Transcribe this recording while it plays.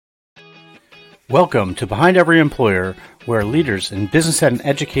Welcome to Behind Every Employer, where leaders in business and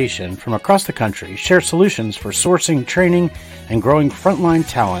education from across the country share solutions for sourcing, training, and growing frontline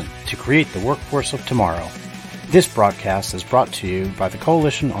talent to create the workforce of tomorrow. This broadcast is brought to you by the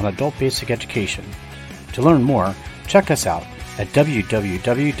Coalition on Adult Basic Education. To learn more, check us out at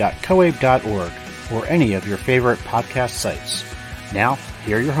www.coabe.org or any of your favorite podcast sites. Now,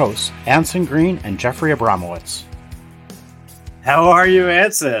 here are your hosts, Anson Green and Jeffrey Abramowitz. How are you,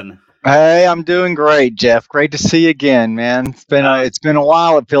 Anson? Hey, I'm doing great, Jeff. Great to see you again, man. It's been a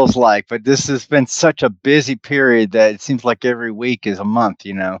while, it feels like, but this has been such a busy period that it seems like every week is a month,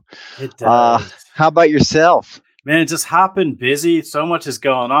 you know. It does. How about yourself? Man, it just hopping busy. So much is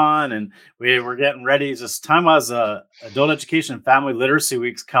going on, and we're getting ready. This time was Adult Education and Family Literacy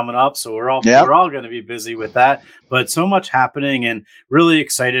Week's coming up, so we're all going to be busy with that. But so much happening, and really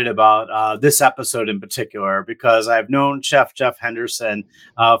excited about this episode in particular because I've known Chef Jeff Henderson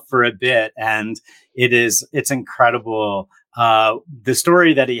for a bit, and it's incredible. The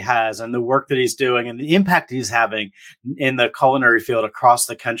story that he has and the work that he's doing and the impact he's having in the culinary field across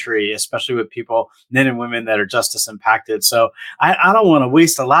the country, especially with people, men and women that are justice impacted. So I don't want to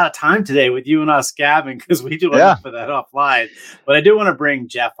waste a lot of time today with you and us gabbing because we do enough of that offline, but I do want to bring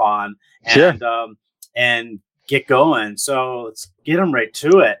Jeff on and get going. So let's get him right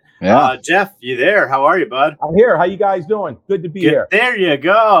to it. Yeah. Jeff, you there? How are you, bud? I'm here. How you guys doing? Good to be here. There you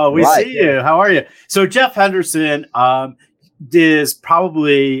go. We see you. How are you? So Jeff Henderson, is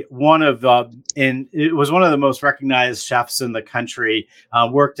probably one of the most recognized chefs in the country.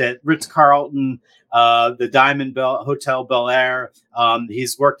 Worked at Ritz-Carlton, the Diamond Hotel Bel Air.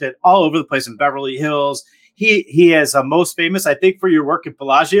 He's worked at all over the place in Beverly Hills. He is most famous, I think, for your work at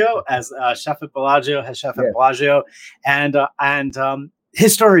Bellagio as chef at Bellagio, at Bellagio, and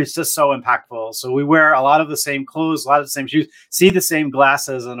his story is just so impactful. So we wear a lot of the same clothes, a lot of the same shoes, see the same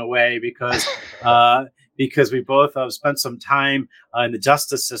glasses in a way because we both have spent some time in the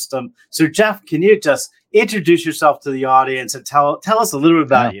justice system. So Jeff, can you just introduce yourself to the audience and tell us a little bit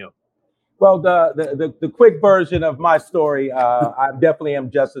about you? Well, the quick version of my story, I definitely am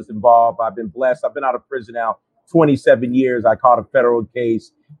justice involved. I've been blessed. I've been out of prison now 27 years. I caught a federal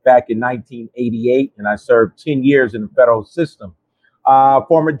case back in 1988, and I served 10 years in the federal system.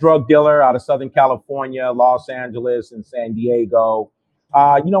 Former drug dealer out of Southern California, Los Angeles, and San Diego.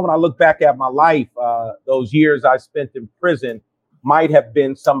 When I look back at my life, those years I spent in prison might have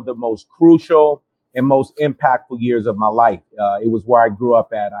been some of the most crucial and most impactful years of my life. It was where I grew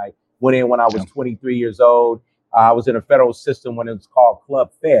up at. I went in when I was 23 years old. I was in a federal system when it was called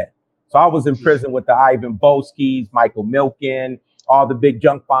Club Fed. So I was in prison with the Ivan Boskis, Michael Milken, all the big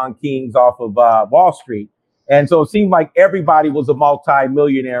junk bond kings off of Wall Street. And so it seemed like everybody was a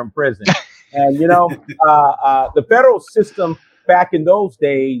multi-millionaire in prison. And, the federal system back in those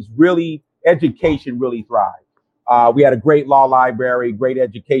days, education really thrived. We had a great law library, great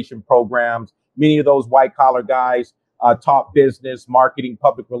education programs. Many of those white collar guys taught business, marketing,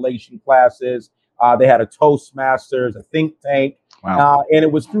 public relation classes. They had a Toastmasters, a think tank. Wow. And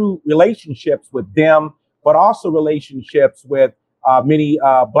it was through relationships with them, but also relationships with many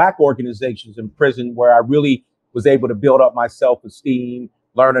Black organizations in prison where I really was able to build up my self-esteem,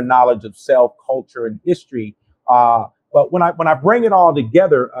 learn a knowledge of self, culture, and history. But when I bring it all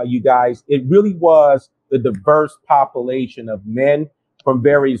together, you guys, it really was the diverse population of men from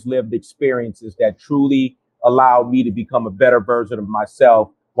various lived experiences that truly allowed me to become a better version of myself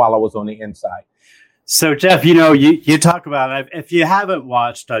while I was on the inside. So, Jeff, you talk about, if you haven't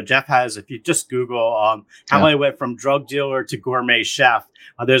watched, Jeff has, if you just Google how I went from drug dealer to gourmet chef,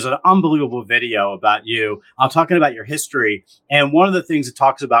 there's an unbelievable video about you talking about your history. And one of the things it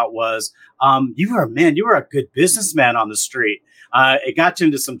talks about was you were a good businessman on the street. It got you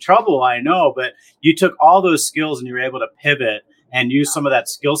into some trouble, I know, but you took all those skills and you were able to pivot and use some of that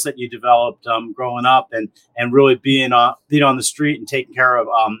skill set you developed growing up and really being on the street and taking care of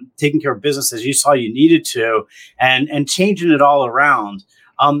business as you saw you needed to and changing it all around.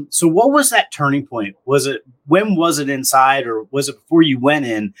 So what was that turning point? When was it inside, or was it before you went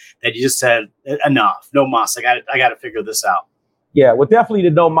in that you just said, enough, no mas, I got to figure this out? Yeah, well, definitely the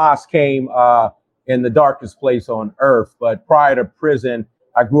no mas came in the darkest place on earth. But prior to prison,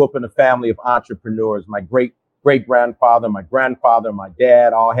 I grew up in a family of entrepreneurs. My great-grandfather, my grandfather, my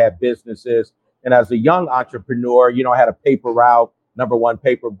dad all had businesses. And as a young entrepreneur, I had a paper route, number one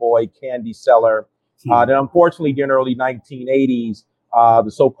paper boy, candy seller. Then unfortunately, during the early 1980s,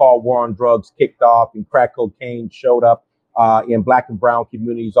 the so-called war on drugs kicked off and crack cocaine showed up in Black and brown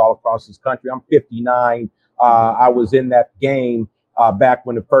communities all across this country. I'm 59. I was in that game back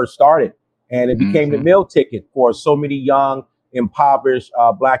when it first started. And it became the meal ticket for so many young impoverish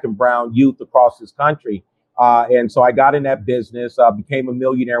Black and brown youth across this country. And so I got in that business, became a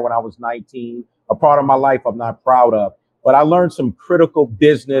millionaire when I was 19, a part of my life I'm not proud of. But I learned some critical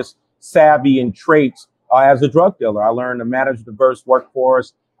business savvy and traits as a drug dealer. I learned to manage a diverse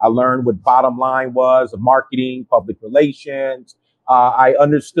workforce. I learned what bottom line was, of marketing, public relations. I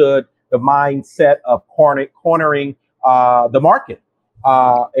understood the mindset of cornering the market.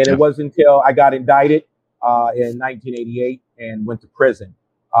 And it wasn't until I got indicted in 1988 and went to prison.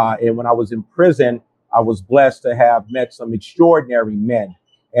 And when I was in prison, I was blessed to have met some extraordinary men.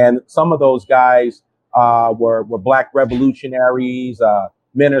 And some of those guys were Black revolutionaries,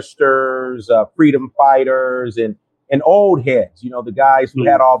 ministers, freedom fighters, and old heads, the guys who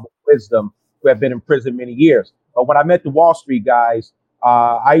had all the wisdom, who have been in prison many years. But when I met the Wall Street guys,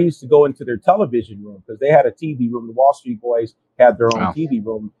 I used to go into their television room because they had a TV room. The Wall Street boys had their own TV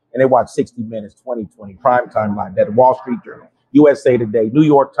room, and they watched 60 Minutes, 2020, Primetime Live, that Wall Street Journal, USA Today, New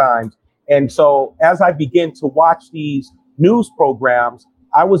York Times. And so as I began to watch these news programs,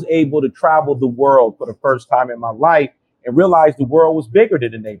 I was able to travel the world for the first time in my life and realize the world was bigger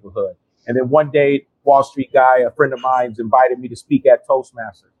than the neighborhood. And then one day, Wall Street guy, a friend of mine, invited me to speak at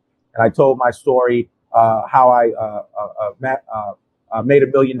Toastmasters. And I told my story, how I made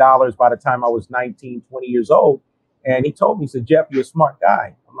 $1 million by the time I was 19, 20 years old. And he told me, he said, Jeff, you're a smart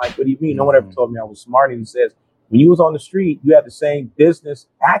guy. I'm like, what do you mean? No one ever told me I was smart. And he says, when you was on the street, you had the same business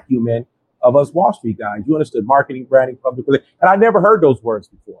acumen of us Wall Street guys. You understood marketing, branding, public relations. And I never heard those words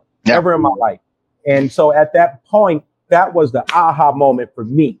before, never in my life. And so at that point, that was the aha moment for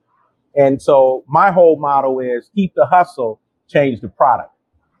me. And so my whole motto is keep the hustle, change the product.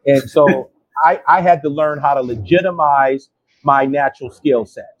 And so I had to learn how to legitimize my natural skill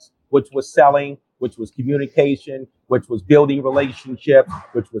sets, which was selling, which was communication, which was building relationships,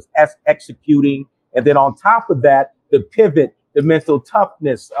 which was executing. And then on top of that, the pivot, the mental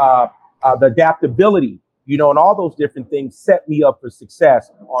toughness, the adaptability, and all those different things set me up for success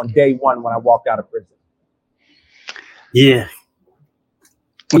on day one when I walked out of prison. Yeah.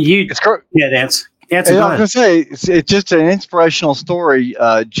 Anson. I was going to say, it's just an inspirational story,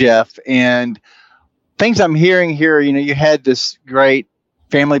 Jeff. And things I'm hearing here, you had this great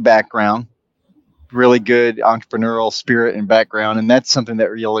family background, really good entrepreneurial spirit and background. And that's something that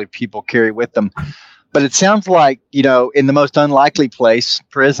really people carry with them. But it sounds like, in the most unlikely place,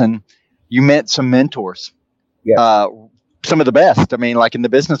 prison, you met some mentors. Yes. Some of the best. I mean, like in the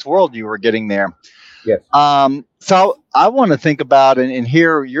business world, you were getting there. Yes. So I want to think about and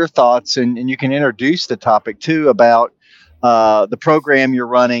hear your thoughts, and you can introduce the topic too about the program you're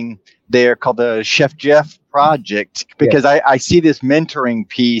running there called the Chef Jeff Project, because I see this mentoring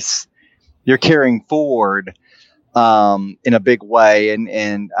piece you're carrying forward in a big way.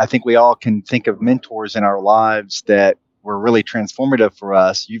 And I think we all can think of mentors in our lives that were really transformative for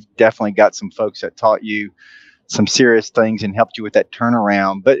us. You've definitely got some folks that taught you some serious things and helped you with that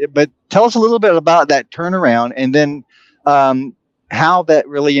turnaround. But tell us a little bit about that turnaround, and then how that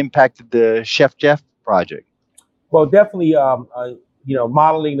really impacted the Chef Jeff Project. Well, definitely,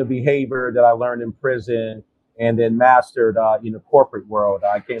 modeling the behavior that I learned in prison and then mastered in the corporate world.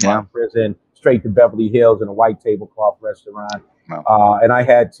 I came out of prison straight to Beverly Hills in a white tablecloth restaurant. Wow. And I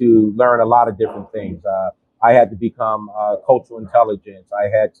had to learn a lot of different things. I had to become cultural intelligence. I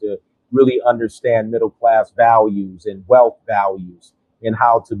had to really understand middle-class values and wealth values and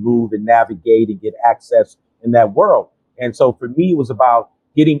how to move and navigate and get access in that world. And so for me, it was about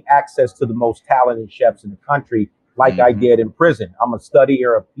getting access to the most talented chefs in the country, like I did in prison. I'm a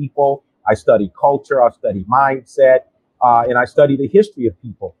studier of people. I study culture. I study mindset, and I study the history of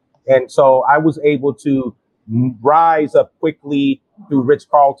people. And so I was able to rise up quickly through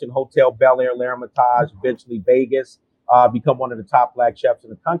Ritz-Carlton, Hotel Bel Air, L'Ermitage, eventually Vegas, become one of the top Black chefs in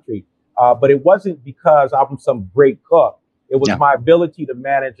the country. But it wasn't because I'm some great cook. It was my ability to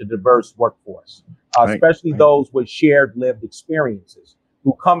manage a diverse workforce, especially those with shared lived experiences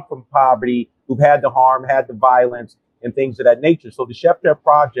who come from poverty, who've had the harm, had the violence, and things of that nature. So the Chef Jeff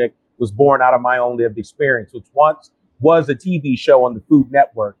Project was born out of my own lived experience, which once was a TV show on the Food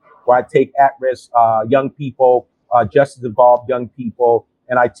Network, where I take at-risk young people, justice involved young people,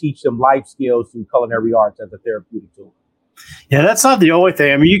 and I teach them life skills through culinary arts as a therapeutic tool. Yeah, that's not the only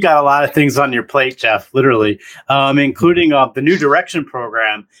thing. I mean, you got a lot of things on your plate, Jeff, literally, including the New Direction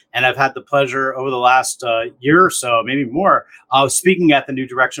program. And I've had the pleasure over the last year or so, maybe more, of speaking at the New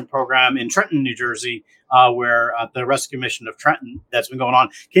Direction program in Trenton, New Jersey, where the Rescue Mission of Trenton that's been going on.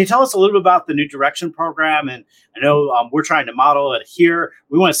 Can you tell us a little bit about the New Direction program? And I know we're trying to model it here.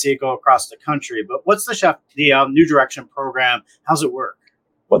 We want to see it go across the country. But what's the New Direction program? How's it work?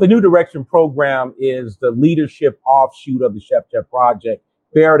 Well, the New Direction program is the leadership offshoot of the Chef Jeff Project.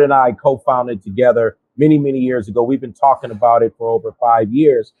 Barrett and I co-founded together many, many years ago. We've been talking about it for over 5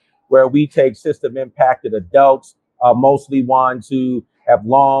 years, where we take system impacted adults, mostly ones who have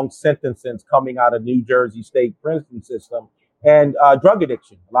long sentences coming out of New Jersey State prison system, and drug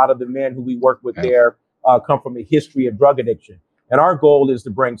addiction. A lot of the men who we work with there come from a history of drug addiction. And our goal is to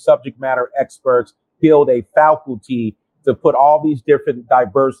bring subject matter experts, build a faculty to put all these different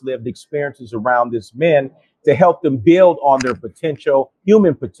diverse lived experiences around these men to help them build on their potential,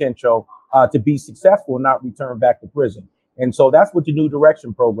 human potential, to be successful and not return back to prison. And so that's what the New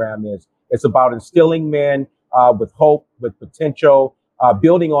Direction program is. It's about instilling men with hope, with potential,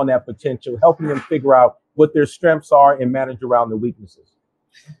 building on that potential, helping them figure out what their strengths are and manage around their weaknesses.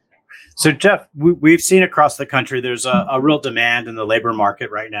 So, Jeff, we've seen across the country there's a real demand in the labor market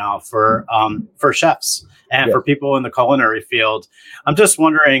right now for chefs and for people in the culinary field. I'm just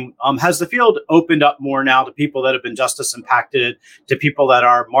wondering, has the field opened up more now to people that have been justice impacted, to people that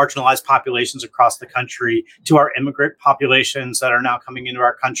are marginalized populations across the country, to our immigrant populations that are now coming into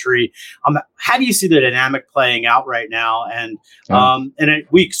our country? How do you see the dynamic playing out right now? And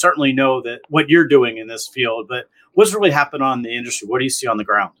we certainly know that what you're doing in this field, but what's really happened on the industry? What do you see on the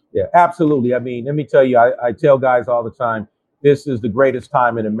ground? Yeah, absolutely. I mean, let me tell you, I tell guys all the time, this is the greatest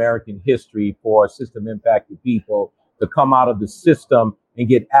time in American history for system impacted people to come out of the system and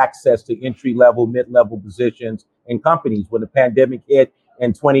get access to entry level, mid-level positions in companies. When the pandemic hit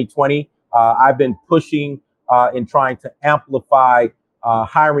in 2020, I've been pushing and trying to amplify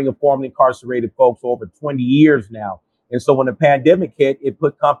hiring of formerly incarcerated folks for over 20 years now. And so when the pandemic hit, it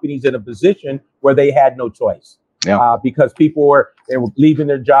put companies in a position where they had no choice. Because people were leaving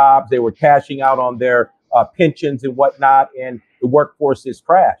their jobs, they were cashing out on their pensions and whatnot, and the workforce is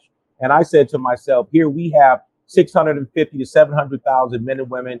crashed. And I said to myself, here we have 650 to 700,000 men and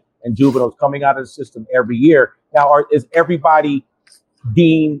women and juveniles coming out of the system every year. Now, is everybody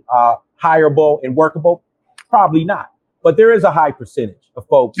deemed hireable and workable? Probably not. But there is a high percentage of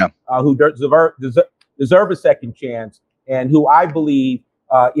folks who deserve a second chance, and who I believe,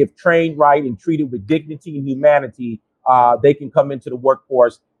 if trained right and treated with dignity and humanity, they can come into the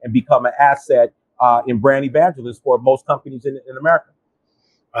workforce and become an asset and brand evangelist for most companies in America.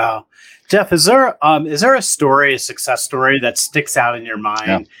 Wow. Jeff, is there a story, a success story that sticks out in your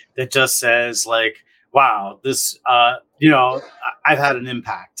mind that just says like, wow, this, I've had an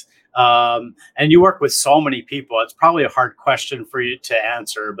impact. And you work with so many people. It's probably a hard question for you to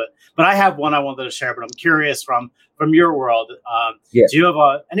answer, but I have one I wanted to share, but I'm curious from your world. Do you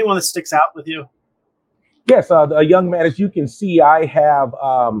have anyone that sticks out with you? Yes. A young man, as you can see, I have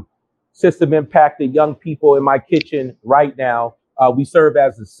system impacted young people in my kitchen right now. We serve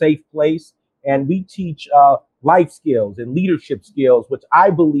as a safe place, and we teach life skills and leadership skills, which I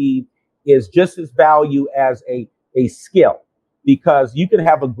believe is just as value as a skill, because you can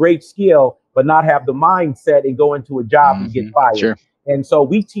have a great skill, but not have the mindset and go into a job and get fired. Sure. And so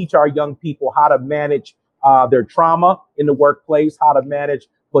we teach our young people how to manage their trauma in the workplace, how to manage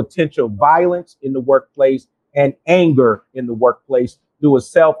potential violence in the workplace and anger in the workplace through a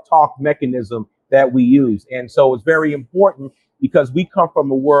self-talk mechanism that we use. And so it's very important because we come from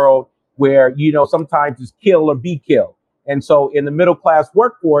a world where, sometimes it's kill or be killed. And so in the middle class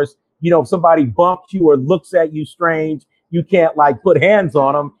workforce, if somebody bumps you or looks at you strange, you can't put hands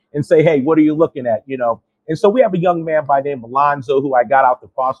on them and say, hey, what are you looking at? And so we have a young man by the name of Alonzo who I got out the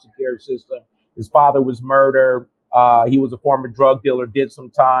foster care system. His father was murdered. He was a former drug dealer, did some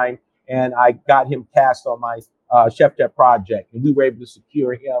time, and I got him cast on my Chef Jeff project. And we were able to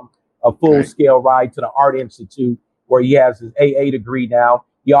secure him a full-scale ride to the Art Institute, where he has his AA degree now.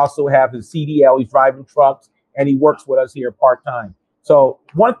 He also has his CDL. He's driving trucks, and he works with us here part-time. So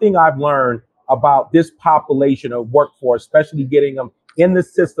one thing I've learned about this population of workforce, especially getting them in the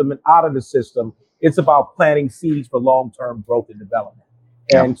system and out of the system, it's about planting seeds for long-term growth and development.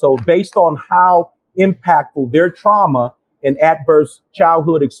 And so based on how impactful their trauma and adverse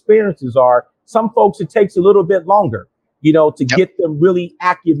childhood experiences are, some folks, it takes a little bit longer, to get them really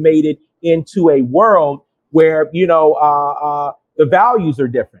acclimated into a world where, the values are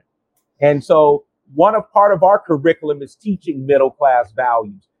different. And so part of our curriculum is teaching middle class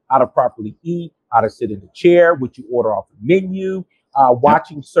values, how to properly eat, how to sit in a chair, what you order off the menu,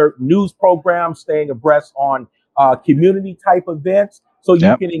 watching certain news programs, staying abreast on community type events, so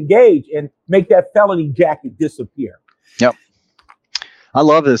you can engage and make that felony jacket disappear. Yep. I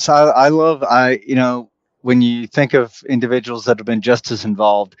love this. I love, when you think of individuals that have been justice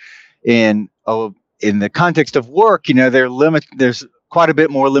involved in the context of work, there's quite a bit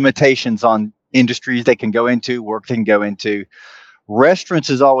more limitations on industries they can go into, work they can go into. restaurants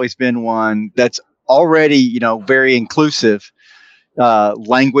has always been one that's already, very inclusive,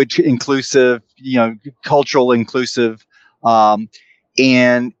 language inclusive, cultural inclusive.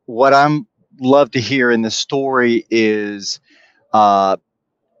 And what I'm love to hear in the story is,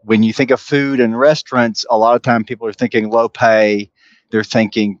 when you think of food and restaurants, a lot of time people are thinking low pay, they're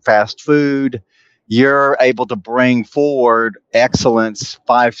thinking fast food. You're able to bring forward excellence,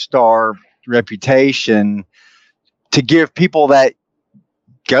 5-star reputation to give people that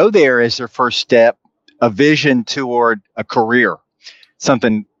go there as their first step a vision toward a career,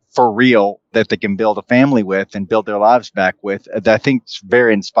 something for real that they can build a family with and build their lives back with. That I think is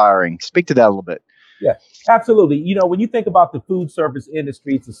very inspiring. Speak to that a little bit. Yeah, absolutely. When you think about the food service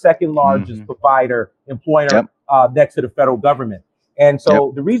industry, it's the second largest provider, employer, next to the federal government. And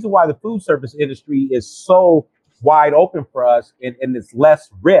so the reason why the food service industry is so wide open for us and it's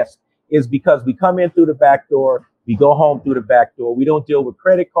less risk is because we come in through the back door, we go home through the back door. We don't deal with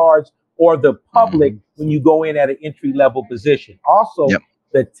credit cards or the public when you go in at an entry level position. Also,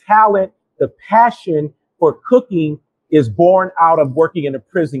 the talent, the passion for cooking is born out of working in a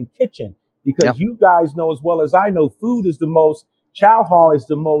prison kitchen. Because you guys know as well as I know, chow hall is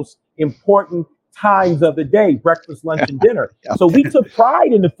the most important times of the day, breakfast, lunch, and dinner. So we took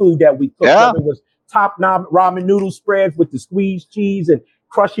pride in the food that we cooked. Whether it was top ramen noodle spreads with the squeezed cheese and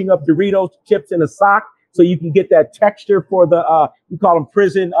crushing up Doritos chips in a sock so you can get that texture for the, we call them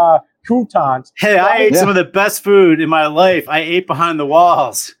prison croutons. Hey, I ate some of the best food in my life. I ate behind the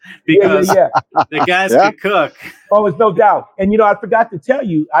walls because the guys could cook. Oh, it's no doubt. And, I forgot to tell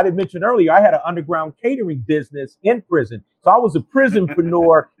you, I didn't mention earlier, I had an underground catering business in prison. So I was a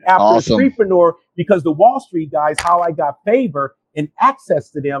prisonpreneur after a streetpreneur because the Wall Street guys, how I got favor and access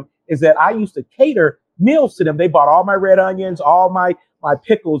to them is that I used to cater meals to them. They bought all my red onions, all my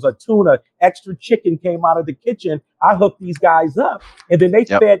pickles, a tuna, extra chicken came out of the kitchen. I hooked these guys up and then they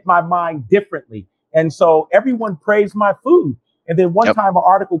fed my mind differently. And so everyone praised my food. And then one time an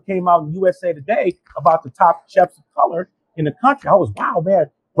article came out in USA Today about the top chefs of color in the country. I was, wow, man,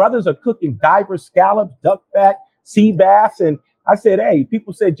 brothers are cooking diver scallops, duck fat, sea bass. And I said, hey,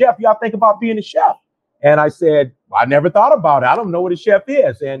 people said, Jeff, y'all think about being a chef? And I said, I never thought about it. I don't know what a chef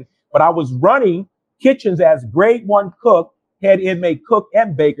is. But I was running kitchens as grade 1 cook, head inmate cook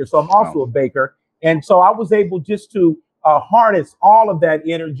and baker. So I'm also a baker. And so I was able just to harness all of that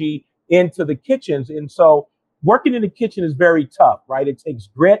energy into the kitchens. And so working in the kitchen is very tough, right? It takes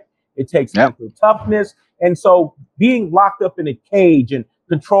grit. It takes mental toughness. And so being locked up in a cage and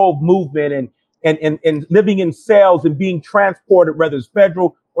controlled movement and living in cells and being transported, whether it's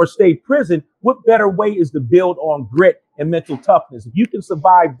federal or state prison, what better way is to build on grit and mental toughness? If you can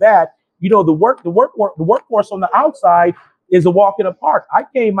survive that, the workforce on the outside is a walk in the park. I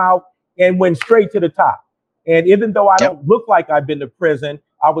came out and went straight to the top. And even though I don't look like I've been to prison,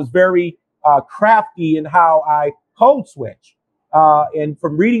 I was very crafty in how I code switch. And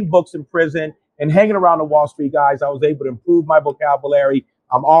from reading books in prison and hanging around the Wall Street guys, I was able to improve my vocabulary.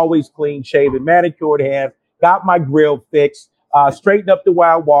 I'm always clean shaven, manicured hands, got my grill fixed, straightened up the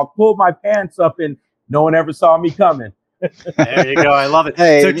wild walk, pulled my pants up, and no one ever saw me coming. There you go. I love it.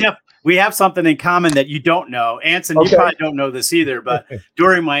 Hey. So, Jeff, we have something in common that you don't know. Anson, you probably don't know this either, but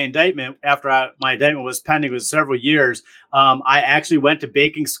during my indictment, after my indictment was pending, it was several years, I actually went to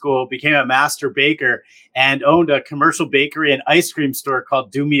baking school, became a master baker, and owned a commercial bakery and ice cream store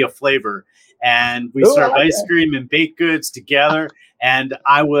called Do Me a Flavor. And we served ice cream and baked goods together. And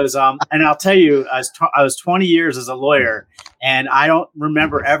I was, and I'll tell you, I was 20 years as a lawyer, and I don't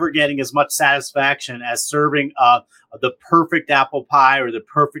remember ever getting as much satisfaction as serving the perfect apple pie or the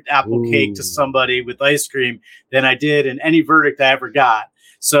perfect apple cake to somebody with ice cream than I did in any verdict I ever got.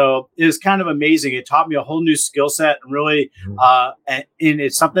 So it was kind of amazing. It taught me a whole new skill set, and really, and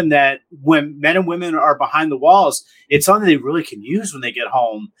it's something that when men and women are behind the walls, it's something they really can use when they get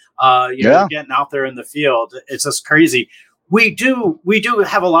home. Getting out there in the field, it's just crazy. We do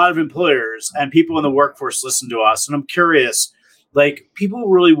have a lot of employers and people in the workforce listen to us, and I'm curious, like, people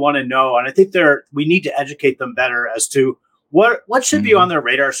really want to know, and I think we need to educate them better as to what should be on their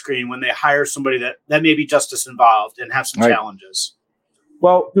radar screen when they hire somebody that may be justice involved and have some challenges.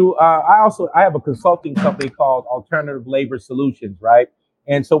 Well, I have a consulting company called Alternative Labor Solutions, right?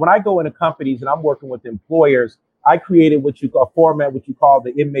 And so when I go into companies and I'm working with employers, I created what you call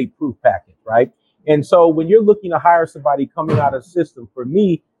the inmate proof package, right? And so when you're looking to hire somebody coming out of the system, for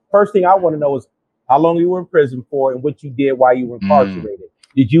me, first thing I want to know is how long you were in prison for and what you did while you were incarcerated.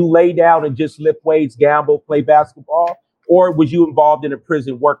 Did you lay down and just lift weights, gamble, play basketball, or was you involved in a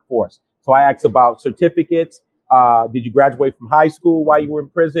prison workforce? So I asked about certificates. Did you graduate from high school while you were in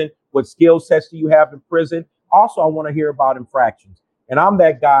prison? What skill sets do you have in prison? Also, I want to hear about infractions. And I'm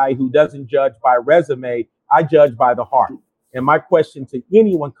that guy who doesn't judge by resume. I judge by the heart. And my question to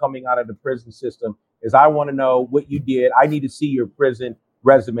anyone coming out of the prison system is, I want to know what you did. I need to see your prison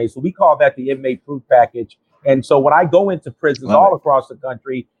resume. So we call that the inmate proof package. And so when I go into prisons all across the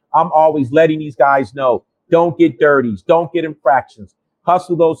country, I'm always letting these guys know, don't get dirties, don't get infractions,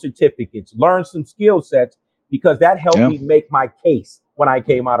 hustle those certificates, learn some skill sets, because that helped me make my case when I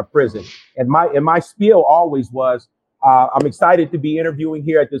came out of prison. And my spiel always was, I'm excited to be interviewing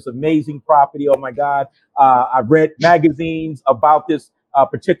here at this amazing property. Oh my God. I've read magazines about this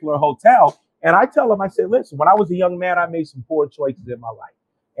particular hotel. And I tell them, I said, listen, when I was a young man, I made some poor choices in my life.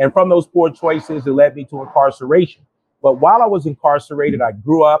 And from those poor choices, it led me to incarceration. But while I was incarcerated, I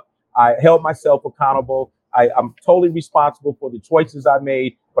grew up, I held myself accountable. I'm totally responsible for the choices I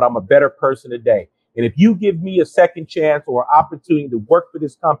made, but I'm a better person today. And if you give me a second chance or opportunity to work for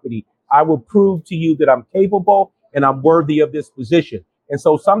this company, I will prove to you that I'm capable and I'm worthy of this position. And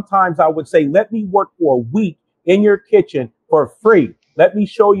so sometimes I would say, let me work for a week in your kitchen for free. Let me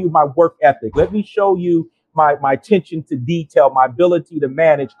show you my work ethic. Let me show you my attention to detail, my ability to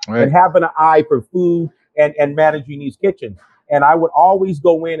manage, and having an eye for food and managing these kitchens. And I would always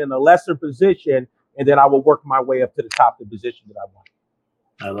go in a lesser position, and then I would work my way up to the top of the position that I want.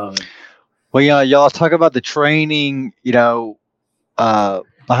 I love it. Well, y'all talk about the training, behind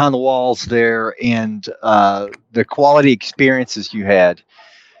the walls there, and the quality experiences you had.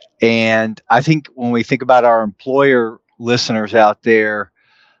 And I think when we think about our employer listeners out there,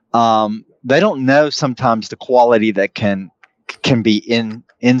 they don't know sometimes the quality that can be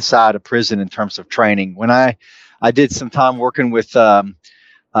inside a prison in terms of training. When I did some time working with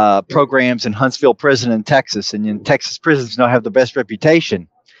programs in Huntsville Prison in Texas, and in Texas prisons don't have the best reputation.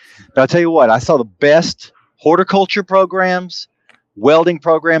 But I'll tell you what, I saw the best horticulture programs, welding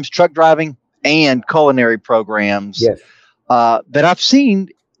programs, truck driving, and culinary programs that I've seen.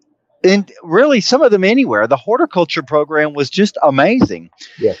 And really, some of them anywhere. The horticulture program was just amazing.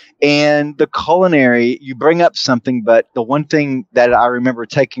 Yes. And the culinary, you bring up something, but the one thing that I remember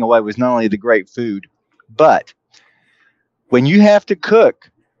taking away was not only the great food, but when you have to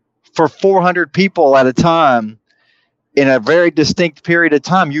cook for 400 people at a time in a very distinct period of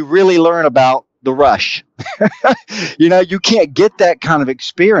time, you really learn about the rush. You can't get that kind of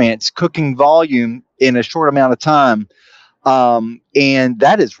experience cooking volume in a short amount of time. And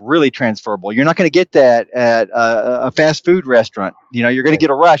that is really transferable. You're not going to get that at a fast food restaurant. You're going to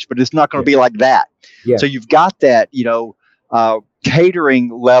get a rush, but it's not going to be like that. Yeah. So you've got that,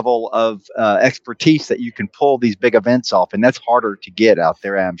 catering level of expertise that you can pull these big events off. And that's harder to get out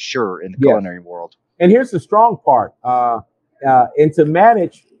there, I'm sure, in the culinary world. And here's the strong part. And to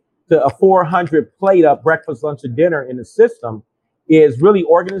manage a 400 plate up breakfast, lunch, and dinner in the system is really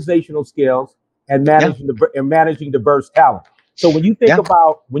organizational skills and managing diverse talent. So when you think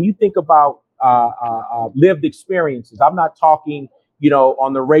about lived experiences, I'm not talking,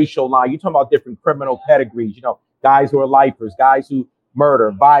 on the racial line. You're talking about different criminal pedigrees. Guys who are lifers, guys who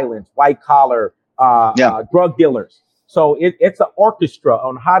murder, violence, white collar, drug dealers. So it's an orchestra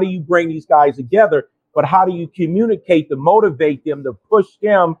on how do you bring these guys together, but how do you communicate to motivate them, to push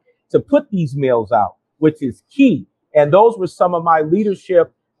them to put these meals out, which is key. And those were some of my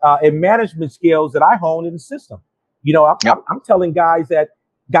leadership and management skills that I honed in the system. I'm telling guys that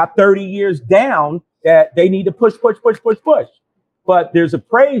got 30 years down that they need to push. But there's a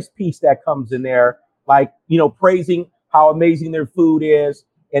praise piece that comes in there, like, praising how amazing their food is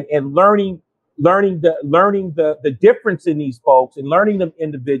and learning the difference in these folks and learning them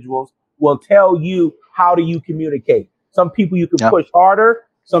individuals will tell you how do you communicate. Some people you can push harder.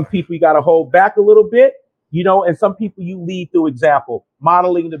 Some people you got to hold back a little bit. And some people you lead through example,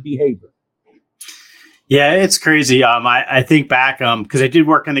 modeling the behavior. Yeah, it's crazy. I think back because I did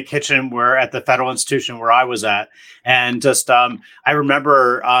work in the kitchen at the federal institution where I was at. And just I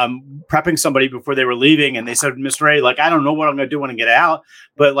remember prepping somebody before they were leaving. And they said, Mr. Ray, I don't know what I'm going to do when I get out.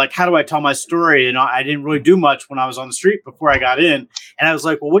 But how do I tell my story? And I didn't really do much when I was on the street before I got in. And I was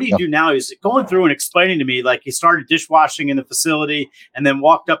like, well, what do you do now? He's going through and explaining to me, he started dishwashing in the facility and then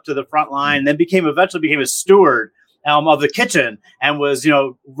walked up to the front line and then eventually became a steward of the kitchen and was,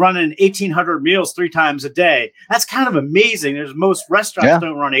 running 1,800 meals 3 times a day. That's kind of amazing. Most restaurants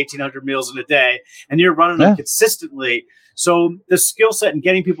don't run 1,800 meals in a day, and you're running them consistently. So the skill set and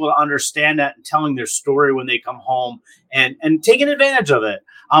getting people to understand that and telling their story when they come home and taking advantage of it.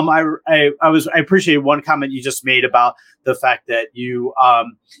 I appreciate one comment you just made about the fact that you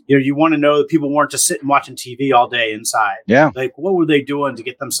want to know that people weren't just sitting watching TV all day inside. Yeah. Like, what were they doing to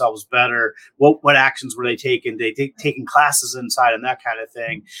get themselves better? What actions were they taking? Taking classes inside and that kind of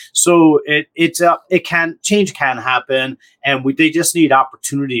thing. So change can happen, and they just need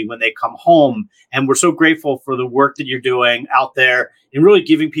opportunity when they come home. And we're so grateful for the work that you're doing out there and really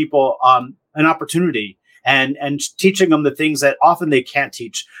giving people an opportunity. And teaching them the things that often they can't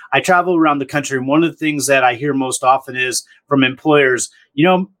teach. I travel around the country, and one of the things that I hear most often is from employers,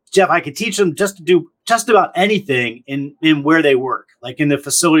 Jeff, I could teach them just to do just about anything in where they work, like in the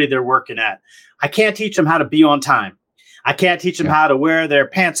facility they're working at. I can't teach them how to be on time. I can't teach them how to wear their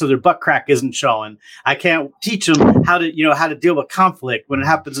pants so their butt crack isn't showing. I can't teach them how to deal with conflict when it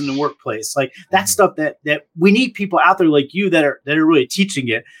happens in the workplace. Like that stuff that we need people out there like you that are really teaching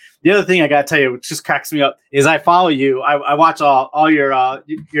it. The other thing I got to tell you, which just cracks me up, is I follow you. I watch all your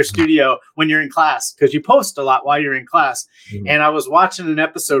studio when you're in class, because you post a lot while you're in class. Mm-hmm. And I was watching an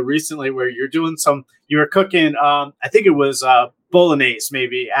episode recently where you were cooking, I think it was bolognese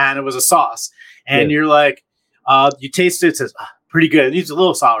maybe, and it was a sauce. And you're like, you taste it, it says, pretty good. It needs a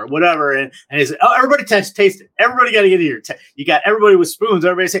little sour, whatever. And he said, everybody taste it. Everybody got to get here. You got everybody with spoons.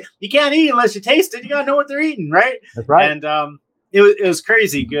 Everybody say, you can't eat unless you taste it. You got to know what they're eating, right? That's right. And it was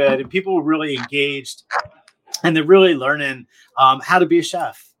crazy good, and people were really engaged, and they're really learning how to be a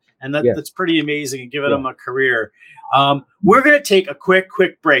chef, and that's pretty amazing, and giving them a career. We're going to take a quick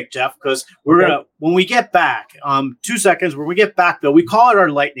break, Jeff, because when we get back, 2 seconds, when we get back, though, we call it our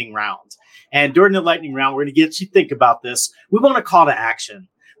lightning round. And during the lightning round, we're going to get you to think about this. We want a call to action.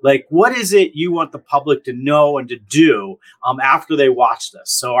 Like, what is it you want the public to know and to do after they watch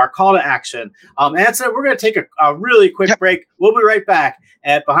this? So our call to action. Anson, we're going to take a really quick break. We'll be right back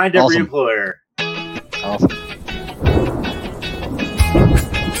at Behind Every Employer. Awesome.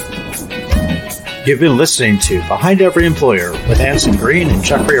 You've been listening to Behind Every Employer with Anson Green and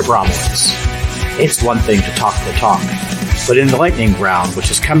Jeffrey Abramowitz. It's one thing to talk the talk, but in the lightning round,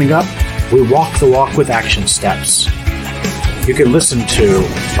 which is coming up, we walk the walk with action steps. You can listen to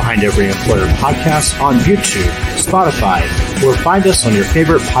Behind Every Employer podcast on YouTube, Spotify, or find us on your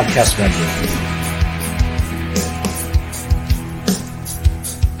favorite podcast venue.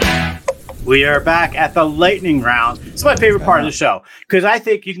 We are back at the lightning round. It's my favorite part of the show, because I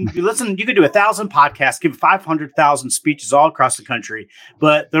think you can do 1,000 podcasts, give 500,000 speeches all across the country.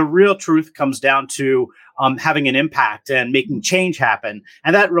 But the real truth comes down to having an impact and making change happen.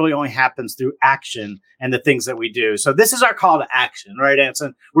 And that really only happens through action and the things that we do. So this is our call to action, right,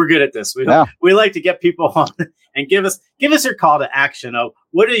 Anson? We're good at this. We like to get people on and give us your call to action of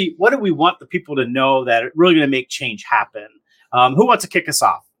what do we want the people to know that are really going to make change happen? Who wants to kick us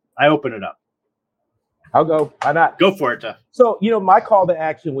off? I open it up. I'll go. Why not? Go for it, Jeff. So, my call to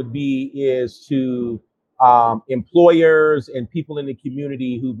action is to employers and people in the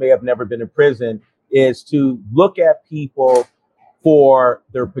community who may have never been in prison, is to look at people for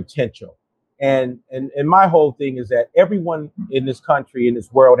their potential. And my whole thing is that everyone in this country, in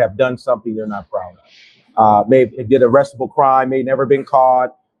this world, have done something they're not proud of. May did a arrestable crime, may never been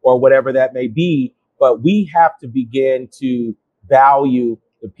caught, or whatever that may be. But we have to begin to value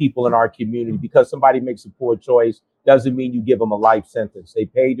the people in our community. Because somebody makes a poor choice doesn't mean you give them a life sentence. They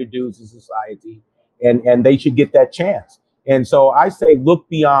paid their dues in society, and they should get that chance. And so I say, look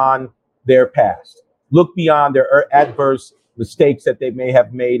beyond their past, look beyond their adverse mistakes that they may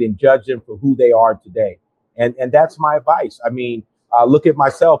have made, and judge them for who they are today. And that's my advice. I mean, look at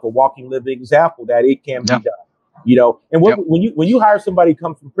myself, a walking, living example that it can be done. And when you hire somebody who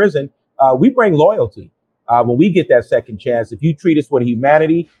comes from prison, we bring loyalty. When we get that second chance, if you treat us with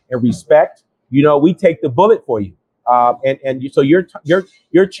humanity and respect, we take the bullet for you. So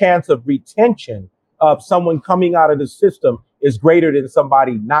your chance of retention of someone coming out of the system is greater than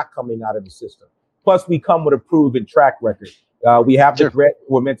somebody not coming out of the system. Plus, we come with a proven track record. We have the grit.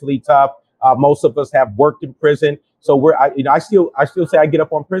 We're mentally tough. Most of us have worked in prison. So I still say I get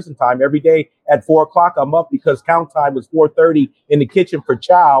up on prison time every day at 4:00. I'm up because count time was 4:30 in the kitchen for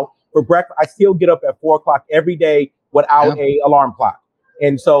chow. For breakfast, I still get up at 4:00 every day without a alarm clock.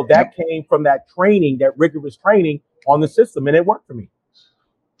 And so that came from that training, that rigorous training on the system, and it worked for me.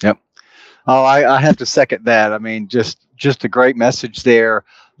 Yep. Oh, I have to second that. I mean, just a great message there.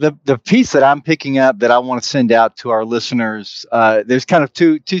 The piece that I'm picking up that I want to send out to our listeners, there's kind of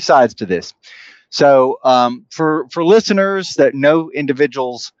two sides to this. So for listeners that know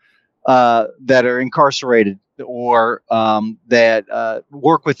individuals that are incarcerated, or that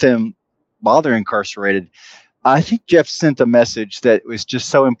work with them while they're incarcerated, I think Jeff sent a message that was just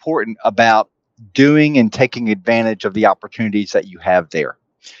so important about doing and taking advantage of the opportunities that you have there.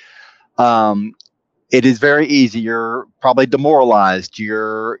 It is very easy. You're probably demoralized.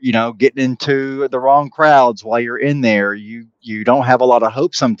 You're, getting into the wrong crowds while you're in there. You don't have a lot of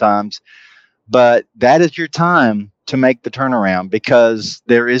hope sometimes, but that is your time to make the turnaround, because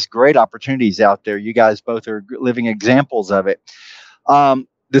there is great opportunities out there. You guys both are living examples of it.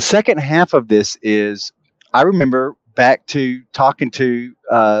 The second half of this is, I remember back to talking to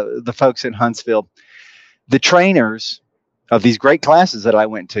the folks in Huntsville, the trainers of these great classes that I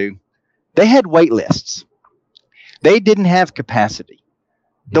went to. They had wait lists. They didn't have capacity.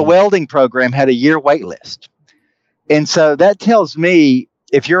 The welding program had a year wait list. And so that tells me,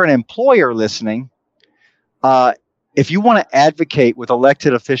 if you're an employer listening, if you want to advocate with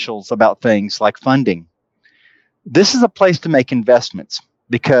elected officials about things like funding, this is a place to make investments,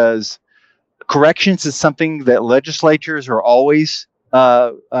 because corrections is something that legislatures are always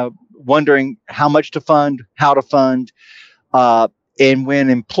wondering how much to fund, how to fund. And when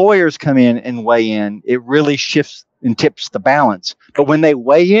employers come in and weigh in, it really shifts and tips the balance. But when they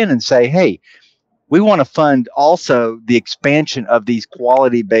weigh in and say, hey, we want to fund also the expansion of these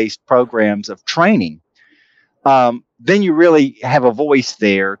quality-based programs of training, then you really have a voice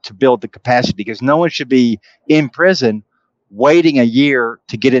there to build the capacity, because no one should be in prison waiting a year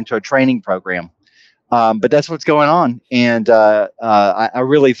to get into a training program. But that's what's going on. And I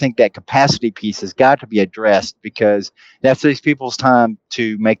really think that capacity piece has got to be addressed, because that's these people's time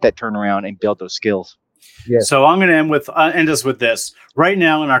to make that turnaround and build those skills. Yes. So I'm going to end us with this. Right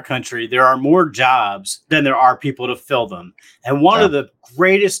now in our country, there are more jobs than there are people to fill them. And one of the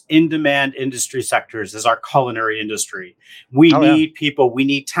greatest in-demand industry sectors is our culinary industry. We need people, we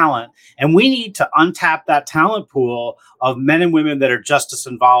need talent, and we need to untap that talent pool of men and women that are just as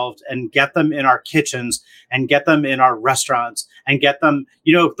involved, and get them in our kitchens and get them in our restaurants and get them,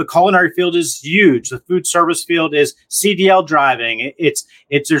 the culinary field is huge. The food service field is CDL driving.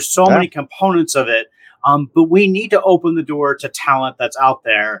 There's so many components of it. But we need to open the door to talent that's out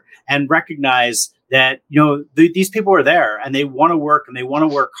there and recognize that, these people are there and they want to work, and they want to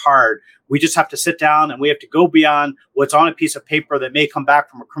work hard. We just have to sit down and we have to go beyond what's on a piece of paper that may come back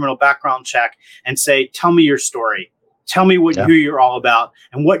from a criminal background check and say, tell me your story. Tell me who you're all about.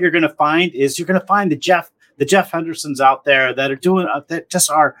 And what you're going to find is you're going to find the Jeff Hendersons out there that are doing that just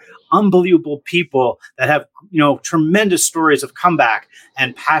are unbelievable people that have, tremendous stories of comeback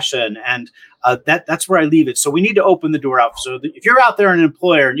and passion. And that's where I leave it. So we need to open the door up. So if you're out there an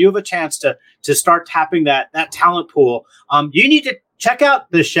employer and you have a chance to start tapping that talent pool, you need to check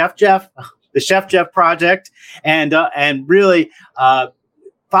out the Chef Jeff project, and really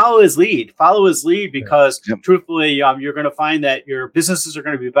follow his lead, because truthfully, you're going to find that your businesses are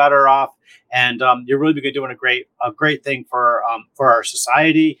going to be better off, and you're really doing a great thing for our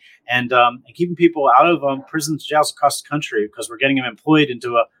society, and keeping people out of prisons, jails across the country, because we're getting them employed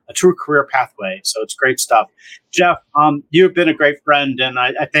into a true career pathway. So it's great stuff. Jeff, you've been a great friend, and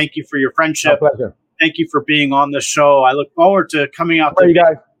I thank you for your friendship. My pleasure. Thank you for being on the show. I look forward to coming out to you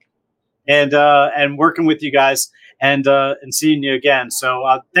guys and working with you guys. And seeing you again.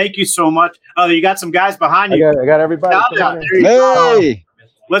 So thank you so much. Oh, you got some guys behind you. I got everybody. Hey,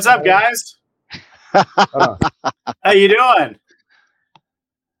 what's up, guys? How you doing?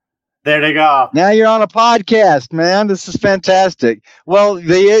 There they go. Now you're on a podcast, man. This is fantastic. Well,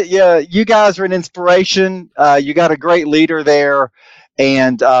 you guys are an inspiration. You got a great leader there.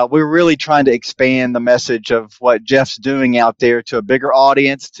 And we're really trying to expand the message of what Jeff's doing out there to a bigger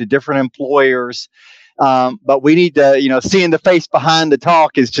audience, to different employers. But we need to, seeing the face behind the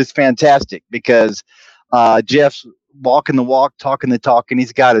talk is just fantastic, because Jeff's walking the walk, talking the talk, and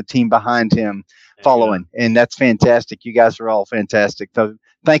he's got a team behind him following. And that's fantastic. You guys are all fantastic. So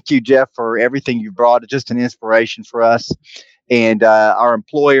thank you, Jeff, for everything you brought. It's just an inspiration for us. And our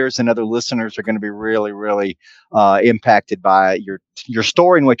employers and other listeners are going to be really, really impacted by your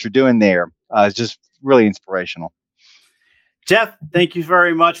story and what you're doing there. It's just really inspirational. Jeff, thank you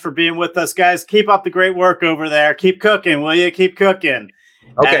very much for being with us, guys. Keep up the great work over there. Keep cooking, will you? Keep cooking.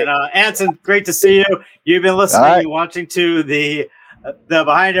 Okay. And Anson, great to see you. You've been listening and watching to the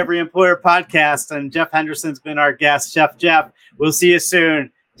Behind Every Employer podcast, and Jeff Henderson's been our guest. Chef Jeff, we'll see you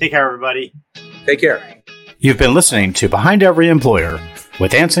soon. Take care, everybody. Take care. You've been listening to Behind Every Employer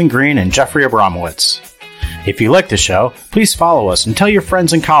with Anson Green and Jeffrey Abramowitz. If you like the show, please follow us and tell your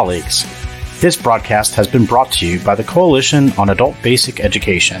friends and colleagues. This broadcast has been brought to you by the Coalition on Adult Basic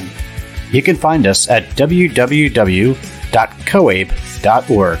Education. You can find us at www.coabe.org.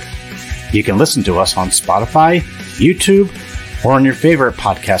 You can listen to us on Spotify, YouTube, or on your favorite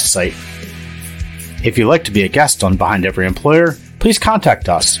podcast site. If you'd like to be a guest on Behind Every Employer, please contact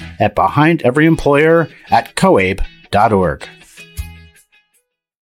us at behindeveryemployer@coabe.org.